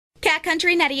Cat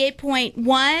Country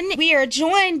 98.1. We are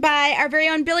joined by our very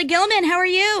own Billy Gilman. How are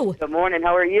you? Good morning.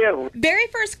 How are you? Very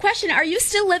first question, are you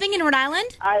still living in Rhode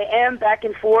Island? I am back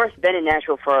and forth. Been in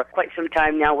Nashville for quite some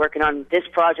time now, working on this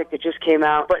project that just came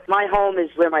out. But my home is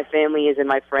where my family is and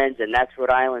my friends, and that's Rhode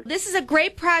Island. This is a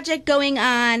great project going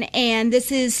on, and this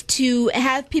is to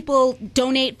have people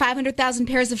donate 500,000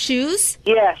 pairs of shoes?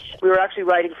 Yes. We were actually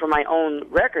writing for my own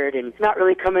record and not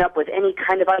really coming up with any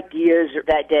kind of ideas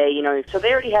that day, So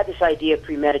they already had this idea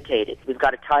premeditated. We've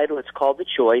got a title. It's called The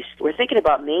Choice. We're thinking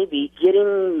about maybe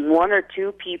getting one or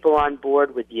two people on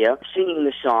board with you, singing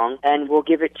the song, and we'll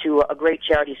give it to a great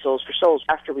charity, Souls for Souls.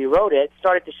 After we wrote it,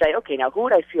 started to say, okay, now who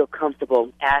would I feel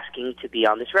comfortable asking to be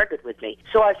on this record with me?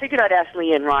 So I figured I'd ask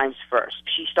LeAnn Rimes first.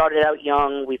 She started out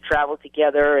young. We've traveled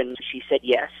together, and she said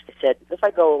yes. I said, if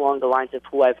I go along the lines of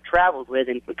who I've traveled with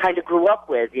and we kind of grew up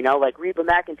with, like Reba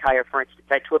McEntire, for instance.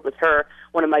 I toured with her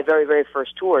one of my very, very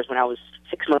first tours when I was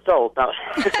 6 months old.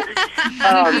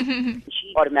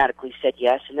 She automatically said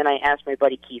yes, and then I asked my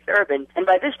buddy Keith Urban, and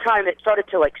by this time it started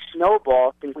to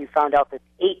snowball, and we found out that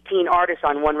 18 artists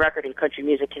on one record in country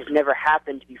music has never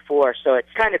happened before, so it's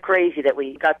kind of crazy that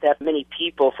we got that many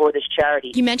people for this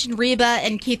charity. You mentioned Reba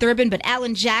and Keith Urban, but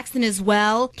Alan Jackson as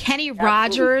well, Kenny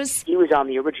Rogers. He was on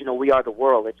the original We Are the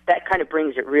World. That kind of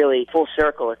brings it really full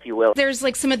circle, if you will. There's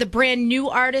some of the brand new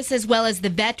artists as well as the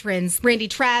veterans, Randy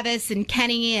Travis and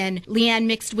Kenny and LeAnn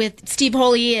mixed with Steve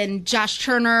Holy and Josh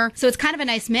Turner, so it's kind of a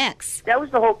nice mix. That was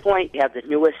the whole point. We have the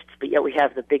newest, but yet we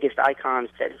have the biggest icons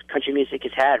that country music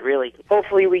has had, really.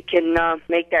 Hopefully we can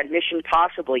make that mission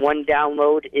possible. One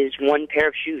download is one pair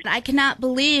of shoes. I cannot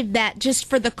believe that just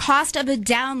for the cost of a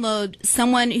download,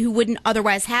 someone who wouldn't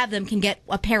otherwise have them can get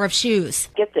a pair of shoes.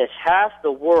 Get this, half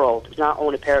the world does not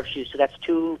own a pair of shoes, so that's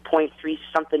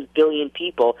 2.3-something billion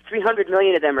people. 300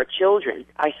 million of them are children.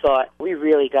 I thought, we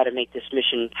really got to make this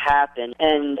mission happen.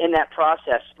 And in that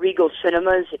process, Regal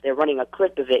Cinemas, they're running a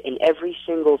clip of it in every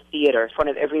single theater, in front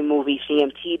of every movie.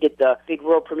 CMT did the big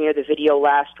world premiere of the video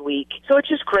last week. So it's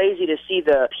just crazy to see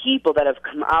the people that have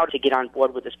come out to get on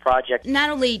board with this project. Not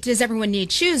only does everyone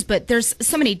need shoes, but there's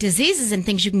so many diseases and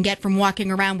things you can get from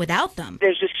walking around without them.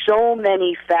 There's just so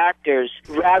many factors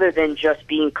rather than just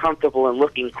being comfortable and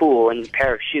looking cool in a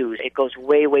pair of shoes. It goes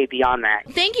way, way beyond that.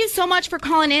 Thank you so much for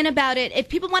calling in about it. If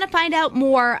people want to find out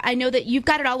more, I know that you've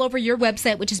got it all over your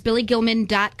website, which is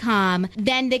billygilman.com.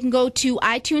 Then they can go to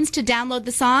iTunes to download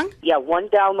the song? Yeah, one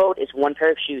download is one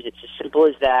pair of shoes. It's as simple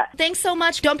as that. Thanks so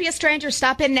much. Don't be a stranger.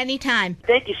 Stop in anytime.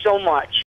 Thank you so much.